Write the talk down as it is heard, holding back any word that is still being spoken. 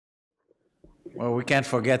Well, we can't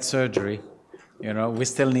forget surgery. You know, we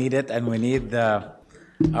still need it, and we need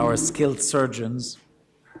our skilled surgeons.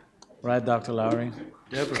 Right, Dr. Lawrie?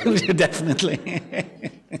 Definitely. Definitely.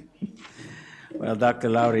 Well, Dr.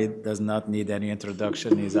 Lawrie does not need any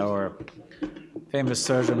introduction. He's our famous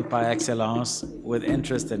surgeon par excellence with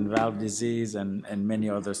interest in valve disease and many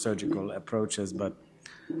other surgical approaches, but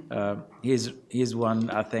he's one,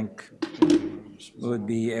 I think, would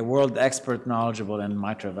be a world expert knowledgeable in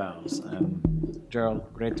mitral valves. And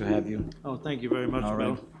Gerald, great to have you. Oh, thank you very much, All Bill.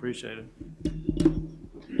 right. Appreciate it.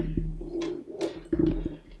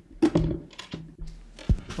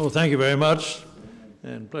 Well, thank you very much,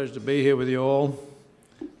 and pleasure to be here with you all.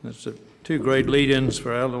 That's two great lead-ins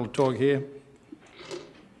for our little talk here.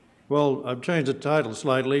 Well, I've changed the title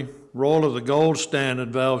slightly, Role of the Gold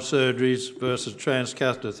Standard Valve Surgeries versus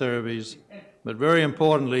Transcatheter Therapies. But very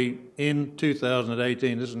importantly, in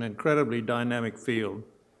 2018, this is an incredibly dynamic field.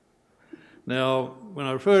 Now, when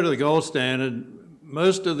I refer to the gold standard,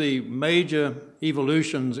 most of the major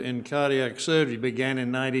evolutions in cardiac surgery began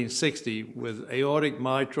in 1960 with aortic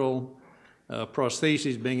mitral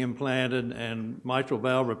prostheses being implanted and mitral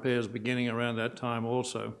valve repairs beginning around that time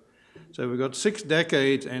also. So we've got 6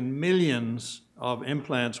 decades and millions of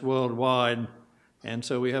implants worldwide, and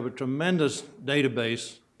so we have a tremendous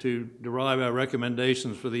database to derive our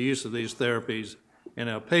recommendations for the use of these therapies in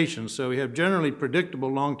our patients. So we have generally predictable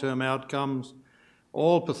long-term outcomes.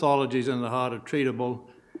 All pathologies in the heart are treatable,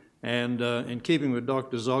 and in keeping with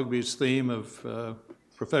Dr. Zoghbi's theme of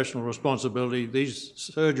professional responsibility, these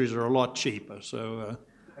surgeries are a lot cheaper. So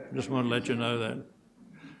I just want to let you know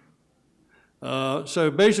that. So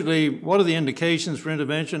basically, what are the indications for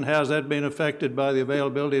intervention? How has that been affected by the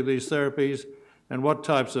availability of these therapies? And what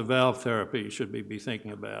types of valve therapy should we be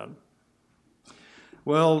thinking about?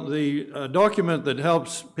 Well, the document that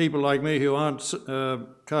helps people like me who aren't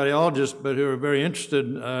cardiologists but who are very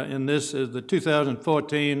interested in this is the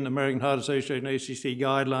 2014 American Heart Association ACC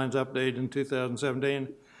guidelines updated in 2017.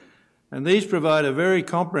 And these provide a very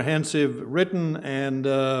comprehensive written and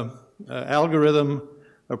algorithm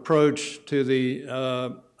approach to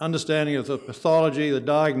the understanding of the pathology, the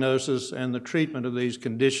diagnosis, and the treatment of these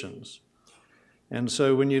conditions. And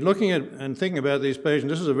so when you're looking at and thinking about these patients,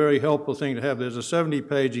 this is a very helpful thing to have. There's a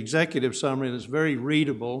 70-page executive summary that's very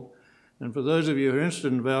readable. And for those of you who are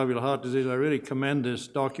interested in valvular heart disease, I really commend this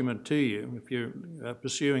document to you if you're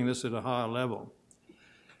pursuing this at a higher level.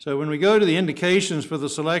 So when we go to the indications for the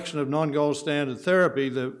selection of non-gold standard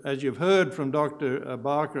therapy, as you've heard from Dr.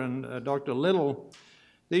 Barker and Dr. Little,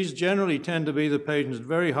 these generally tend to be the patients at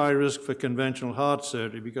very high risk for conventional heart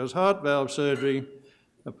surgery, because heart valve surgery,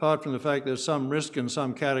 apart from the fact there's some risk in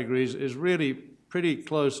some categories, is really pretty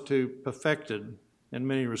close to perfected in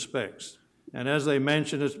many respects. And as they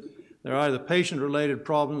mentioned, there are either patient-related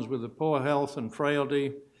problems with the poor health and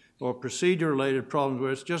frailty, or procedure-related problems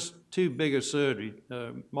where it's just too big a surgery,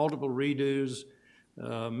 multiple redos,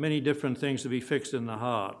 many different things to be fixed in the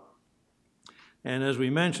heart. And as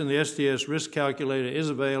we mentioned, the STS risk calculator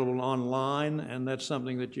is available online, and that's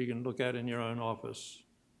something that you can look at in your own office.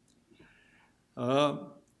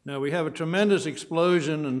 Now we have a tremendous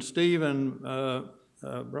explosion, and Steve and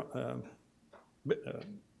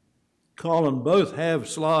Colin both have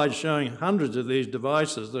slides showing hundreds of these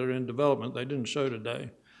devices that are in development. They didn't show today,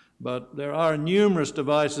 but there are numerous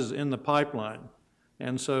devices in the pipeline.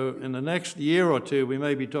 And so in the next year or two, we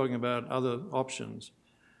may be talking about other options.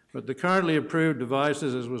 But the currently approved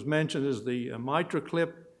devices, as was mentioned, is the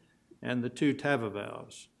MitraClip and the 2 TAVR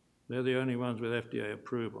valves. They're the only ones with FDA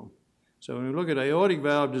approval. So when we look at aortic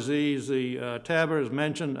valve disease, the TAVR is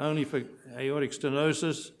mentioned only for aortic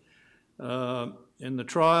stenosis. In the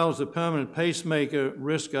trials, the permanent pacemaker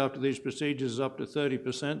risk after these procedures is up to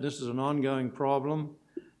 30%. This is an ongoing problem.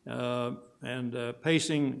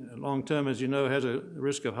 Pacing long-term, as you know, has a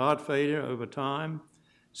risk of heart failure over time.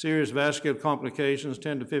 Serious vascular complications,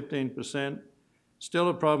 10 to 15%. Still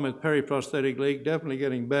a problem with periprosthetic leak, definitely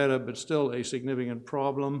getting better, but still a significant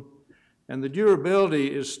problem. And the durability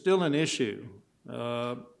is still an issue.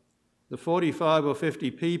 The 45 or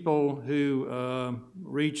 50 people who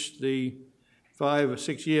reached the 5 or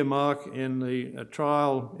 6 year mark in the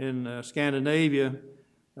trial in Scandinavia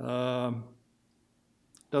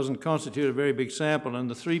doesn't constitute a very big sample, and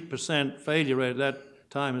the 3% failure rate at that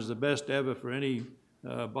time is the best ever for any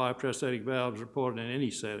bioprosthetic valves reported in any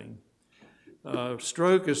setting.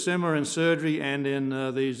 Stroke is similar in surgery and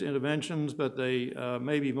in these interventions, but they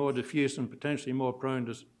may be more diffuse and potentially more prone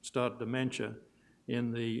to start dementia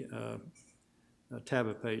in the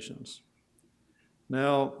TAVR patients.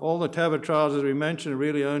 Now, all the TAVR trials, as we mentioned, are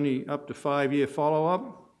really only up to 5-year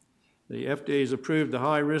follow-up. The FDA has approved the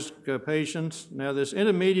high-risk patients. Now, this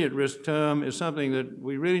intermediate risk term is something that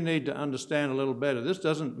we really need to understand a little better. This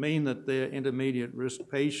doesn't mean that they're intermediate risk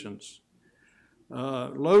patients.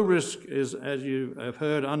 Low risk is, as you have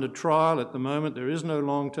heard, under trial at the moment. There is no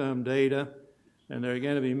long-term data, and there are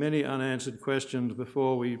going to be many unanswered questions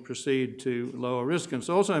before we proceed to lower risk. And it's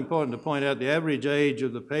also important to point out the average age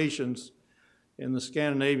of the patients in the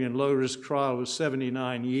Scandinavian low-risk trial was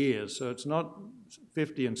 79 years. So it's not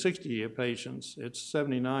 50 and 60-year patients, it's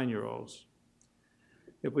 79-year-olds.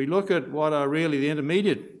 If we look at what are really the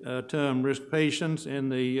intermediate term risk patients in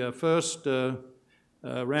the first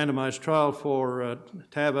randomized trial for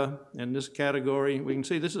TAVR in this category, we can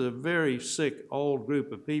see this is a very sick, old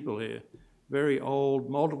group of people here. Very old,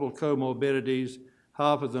 multiple comorbidities,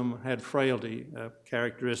 half of them had frailty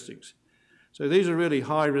characteristics. So these are really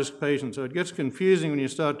high-risk patients. So it gets confusing when you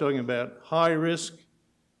start talking about high risk,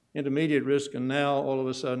 intermediate risk, and now all of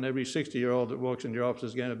a sudden every 60-year-old that walks in your office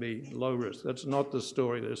is going to be low risk. That's not the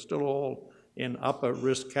story. They're still all in upper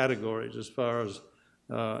risk categories as far as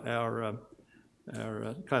our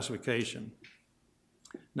classification.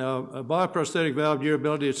 Now, bioprosthetic valve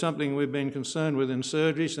durability is something we've been concerned with in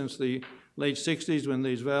surgery since the late 60s when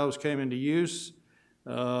these valves came into use.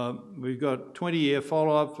 We've got 20-year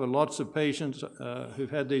follow-up for lots of patients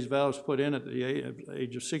who've had these valves put in at the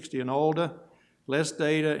age of 60 and older. Less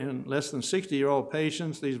data in less than 60-year-old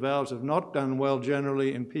patients. These valves have not done well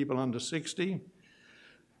generally in people under 60.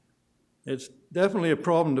 It's definitely a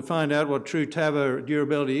problem to find out what true TAVR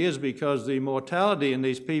durability is because the mortality in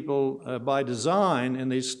these people by design in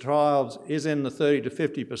these trials is in the 30 to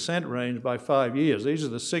 50% range by 5 years. These are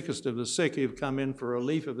the sickest of the sick who've come in for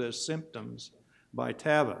relief of their symptoms by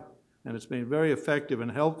TAVR. And it's been very effective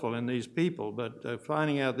and helpful in these people, but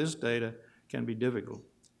finding out this data can be difficult.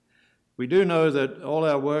 We do know that all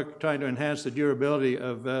our work trying to enhance the durability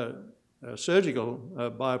of surgical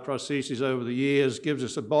bioprostheses over the years gives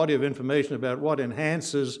us a body of information about what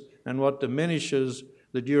enhances and what diminishes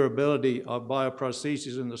the durability of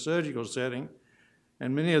bioprostheses in the surgical setting.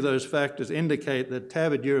 And many of those factors indicate that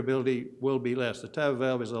TAVR durability will be less. The TAVR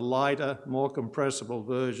valve is a lighter, more compressible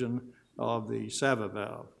version of the SAVR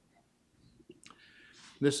valve.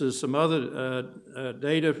 This is some other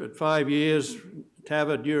data at 5 years.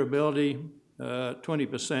 TAVR durability,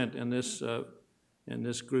 20% in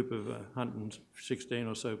this group of 116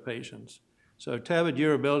 or so patients. So TAVR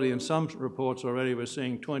durability in some reports already we're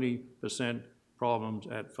seeing 20% problems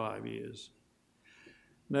at 5 years.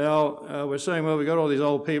 Now we're saying, well, we got all these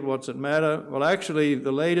old people, what's it matter? Well, actually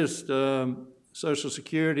the latest Social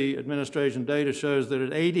Security Administration data shows that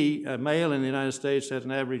at 80, a male in the United States has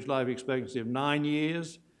an average life expectancy of 9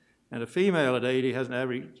 years, and a female at 80 has an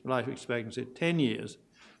average life expectancy of 10 years.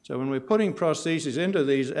 So when we're putting prostheses into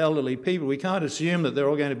these elderly people, we can't assume that they're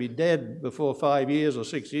all going to be dead before 5 years or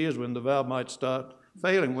 6 years when the valve might start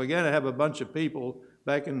failing. We're going to have a bunch of people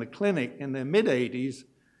back in the clinic in their mid-80s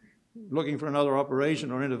looking for another operation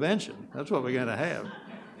or intervention. That's what we're going to have.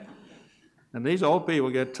 And these old people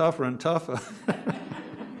get tougher and tougher.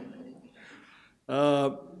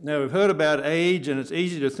 Now, we've heard about age, and it's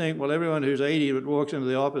easy to think, well, everyone who's 80 that walks into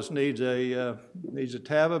the office needs a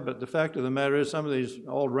TAVR, but the fact of the matter is some of these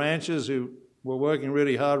old ranchers who were working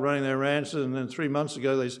really hard running their ranches, and then 3 months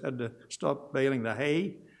ago they had to stop baling the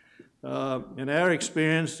hay. In our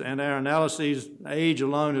experience and our analyses, age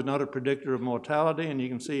alone is not a predictor of mortality, and you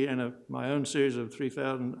can see in my own series of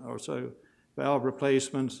 3,000 or so valve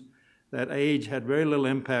replacements, that age had very little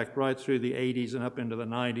impact right through the 80s and up into the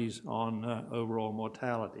 90s on overall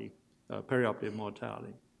mortality, perioperative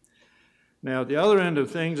mortality. Now, at the other end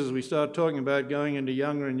of things, as we start talking about going into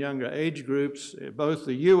younger and younger age groups, both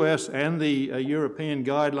the US and the European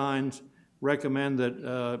guidelines recommend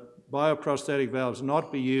that bioprosthetic valves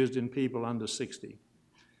not be used in people under 60.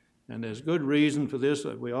 And there's good reason for this.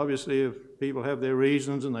 We obviously, if people have their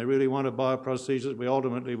reasons and they really want a bioprosthesis, we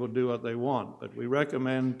ultimately will do what they want. But we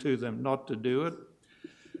recommend to them not to do it.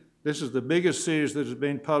 This is the biggest series that has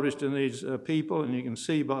been published in these people, and you can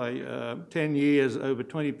see by 10 years, over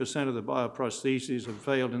 20% of the bioprostheses have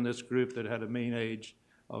failed in this group that had a mean age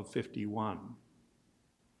of 51.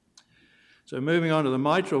 So moving on to the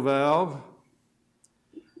mitral valve.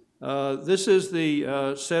 This is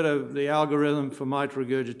the set of the algorithm for mitral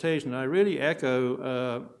regurgitation. I really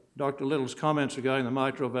echo Dr. Little's comments regarding the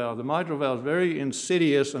mitral valve. The mitral valve is very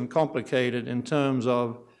insidious and complicated in terms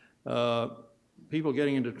of people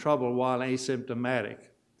getting into trouble while asymptomatic.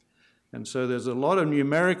 And so there's a lot of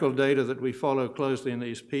numerical data that we follow closely in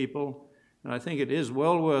these people. And I think it is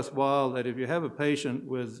well worthwhile that if you have a patient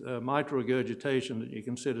with mitral regurgitation that you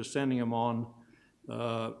consider sending them on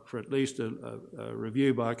for at least a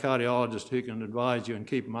review by a cardiologist who can advise you and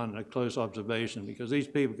keep them under close observation, because these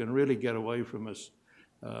people can really get away from us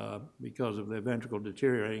because of their ventricle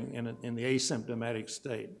deteriorating in the asymptomatic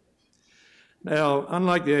state. Now,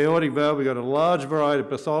 unlike the aortic valve, we've got a large variety of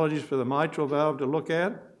pathologies for the mitral valve to look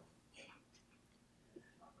at.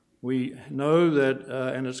 We know that,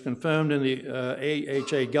 and it's confirmed in the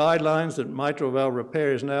AHA guidelines, that mitral valve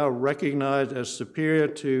repair is now recognized as superior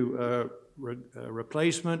to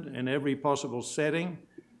replacement in every possible setting.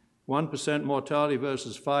 1% mortality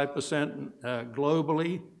versus 5%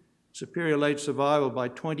 globally. Superior late survival by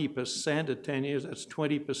 20% at 10 years. That's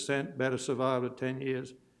 20% better survival at 10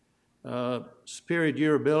 years. Superior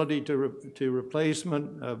durability to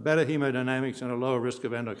replacement, better hemodynamics, and a lower risk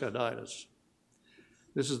of endocarditis.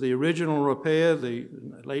 This is the original repair, the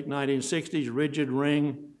late 1960s, rigid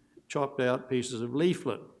ring, chopped out pieces of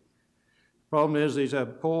leaflet. Problem is these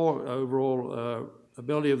have poor overall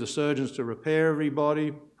ability of the surgeons to repair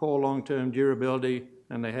everybody, poor long-term durability,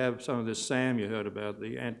 and they have some of this SAM you heard about,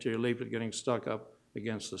 the anterior leaflet getting stuck up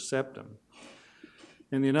against the septum.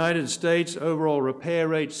 In the United States, overall repair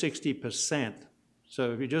rate 60%.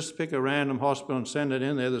 So if you just pick a random hospital and send it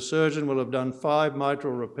in there, the surgeon will have done 5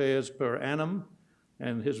 mitral repairs per annum,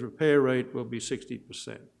 and his repair rate will be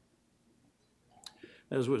 60%.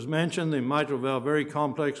 As was mentioned, the mitral valve very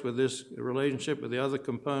complex with this relationship with the other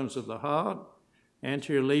components of the heart.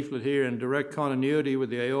 Anterior leaflet here in direct continuity with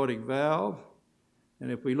the aortic valve.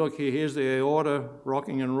 And if we look here, here's the aorta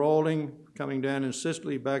rocking and rolling, coming down in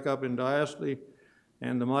systole, back up in diastole,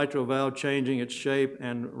 and the mitral valve changing its shape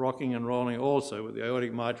and rocking and rolling also with the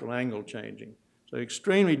aortic mitral angle changing. So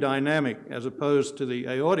extremely dynamic, as opposed to the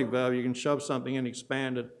aortic valve. You can shove something in,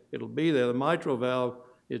 expand it, it'll be there. The mitral valve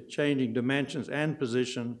is changing dimensions and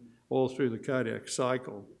position all through the cardiac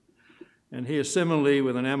cycle. And here, similarly,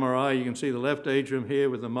 with an MRI, you can see the left atrium here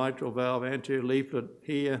with the mitral valve, anterior leaflet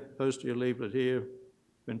here, posterior leaflet here,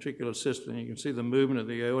 ventricular systole, and you can see the movement of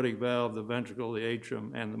the aortic valve, the ventricle, the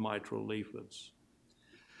atrium, and the mitral leaflets.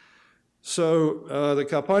 So the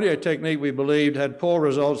Carpentier technique, we believed, had poor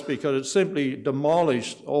results because it simply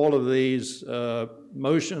demolished all of these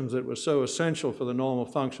motions that were so essential for the normal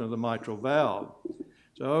function of the mitral valve.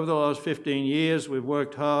 So over the last 15 years, we've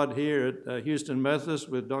worked hard here at Houston Methodist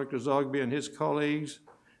with Dr. Zoghbi and his colleagues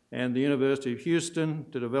and the University of Houston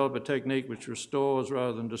to develop a technique which restores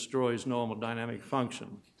rather than destroys normal dynamic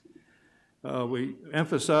function. We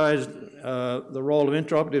emphasized the role of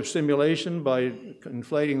intraoperative stimulation by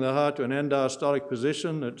inflating the heart to an end diastolic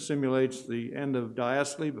position that simulates the end of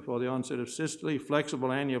diastole before the onset of systole, flexible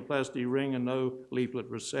annuloplasty ring, and no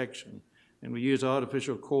leaflet resection. And we use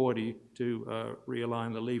artificial chordae to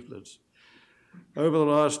realign the leaflets. Over the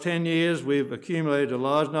last 10 years, we've accumulated a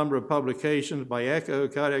large number of publications by echo,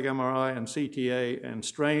 cardiac MRI, and CTA, and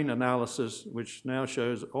strain analysis, which now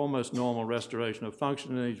shows almost normal restoration of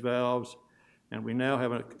function in these valves. And we now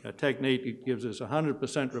have a technique that gives us 100%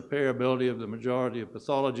 repairability of the majority of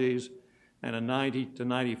pathologies and a 90 to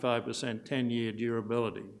 95% 10-year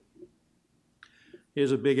durability.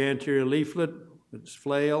 Here's a big anterior leaflet. It's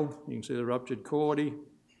flail. You can see the ruptured chordae.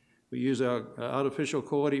 We use our artificial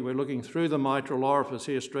chordae. We're looking through the mitral orifice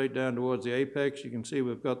here straight down towards the apex. You can see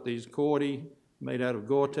we've got these chordae made out of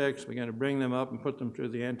Gore-Tex. We're going to bring them up and put them through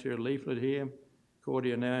the anterior leaflet here.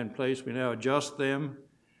 Chordae are now in place. We now adjust them.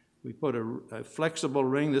 We put a flexible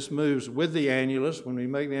ring. This moves with the annulus. When we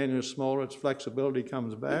make the annulus smaller, its flexibility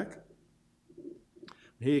comes back.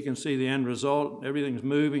 Here you can see the end result. Everything's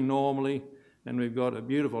moving normally, and we've got a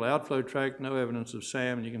beautiful outflow tract, no evidence of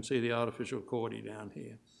SAM, and you can see the artificial chordae down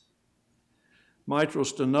here. Mitral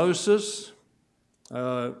stenosis,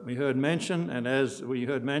 we heard mentioned, and as we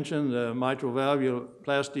heard mentioned, the mitral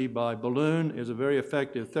valvuloplasty by balloon is a very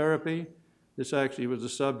effective therapy. This actually was the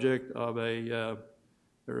subject of a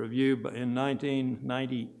review in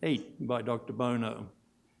 1998 by Dr. Bono.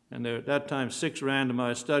 And there, at that time, 6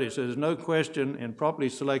 randomized studies. So there's no question in properly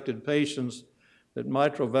selected patients that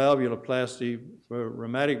mitral valvuloplasty for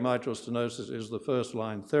rheumatic mitral stenosis is the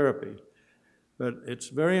first-line therapy. But it's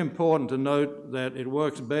very important to note that it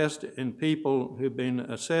works best in people who've been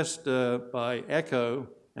assessed by echo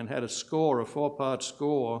and had a score, a 4-part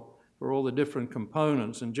score, for all the different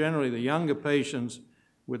components. And generally, the younger patients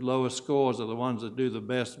with lower scores are the ones that do the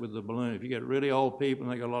best with the balloon. If you get really old people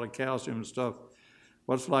and they got a lot of calcium and stuff,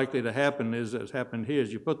 what's likely to happen is, as happened here,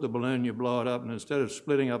 is you put the balloon, you blow it up, and instead of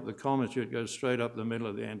splitting up the commissure, it goes straight up the middle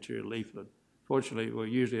of the anterior leaflet. Fortunately, we're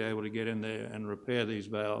usually able to get in there and repair these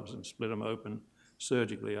valves and split them open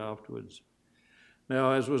surgically afterwards.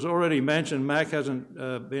 Now, as was already mentioned, MAC hasn't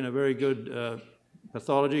been a very good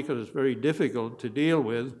pathology because it's very difficult to deal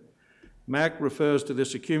with. MAC refers to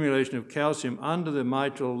this accumulation of calcium under the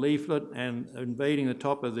mitral leaflet and invading the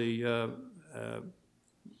top of the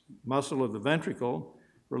muscle of the ventricle,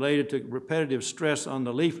 related to repetitive stress on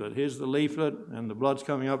the leaflet. Here's the leaflet, and the blood's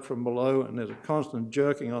coming up from below, and there's a constant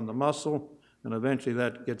jerking on the muscle, and eventually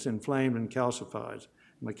that gets inflamed and calcifies.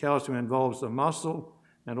 And the calcium involves the muscle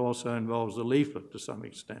and also involves the leaflet to some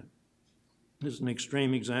extent. This is an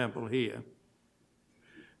extreme example here.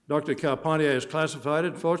 Dr. Carpentier has classified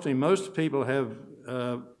it. Fortunately, most people have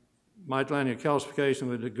mitral annular calcification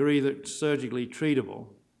with a degree that's surgically treatable.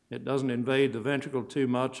 It doesn't invade the ventricle too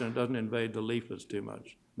much, and it doesn't invade the leaflets too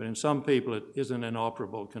much. But in some people, it is an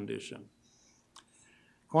inoperable condition.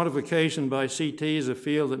 Quantification by CT is a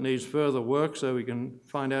field that needs further work, so we can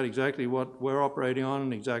find out exactly what we're operating on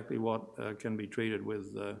and exactly what can be treated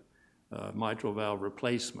with mitral valve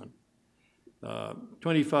replacement.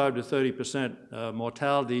 25 to 30%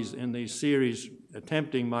 mortalities in these series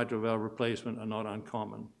attempting mitral valve replacement are not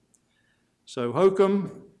uncommon. So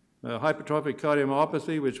HOCM, hypertrophic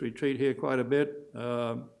cardiomyopathy, which we treat here quite a bit,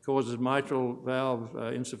 causes mitral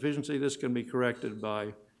valve insufficiency. This can be corrected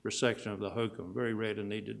by resection of the HOCM. Very rare to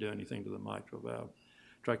need to do anything to the mitral valve.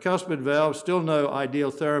 Tricuspid valve, still no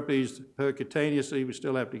ideal therapies percutaneously. We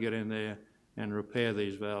still have to get in there and repair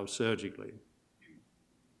these valves surgically.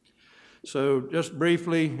 So just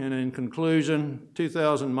briefly and in conclusion,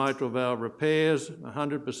 2,000 mitral valve repairs,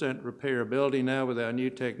 100% repairability now with our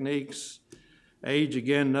new techniques. Age,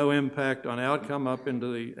 again, no impact on outcome up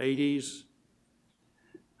into the 80s.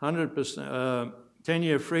 100%,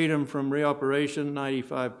 10-year freedom from reoperation,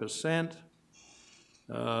 95%.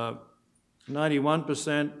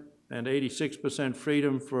 91% and 86%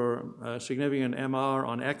 freedom for significant MR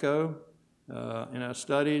on echo in our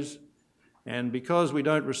studies. And because we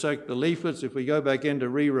don't resect the leaflets, if we go back in to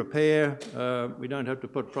re-repair, we don't have to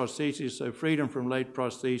put prostheses, so freedom from late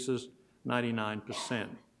prosthesis, 99%.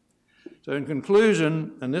 So in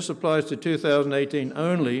conclusion, and this applies to 2018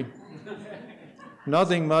 only,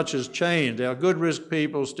 nothing much has changed. Our good risk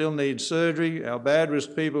people still need surgery. Our bad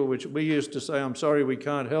risk people, which we used to say, I'm sorry, we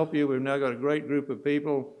can't help you, we've now got a great group of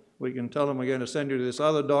people. We can tell them we're going to send you to this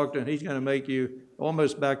other doctor, and he's going to make you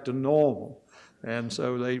almost back to normal. And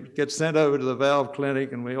so they get sent over to the valve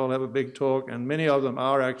clinic, and we all have a big talk, and many of them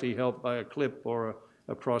are actually helped by a clip or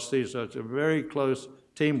a prosthesis. So it's a very close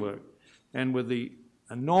teamwork. And with the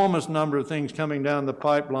enormous number of things coming down the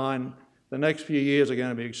pipeline, the next few years are going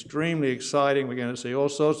to be extremely exciting. We're going to see all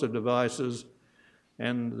sorts of devices.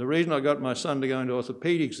 And the reason I got my son to go into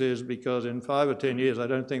orthopedics is because in 5 or 10 years, I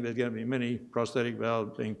don't think there's going to be many prosthetic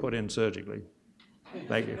valves being put in surgically.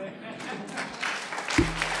 Thank you.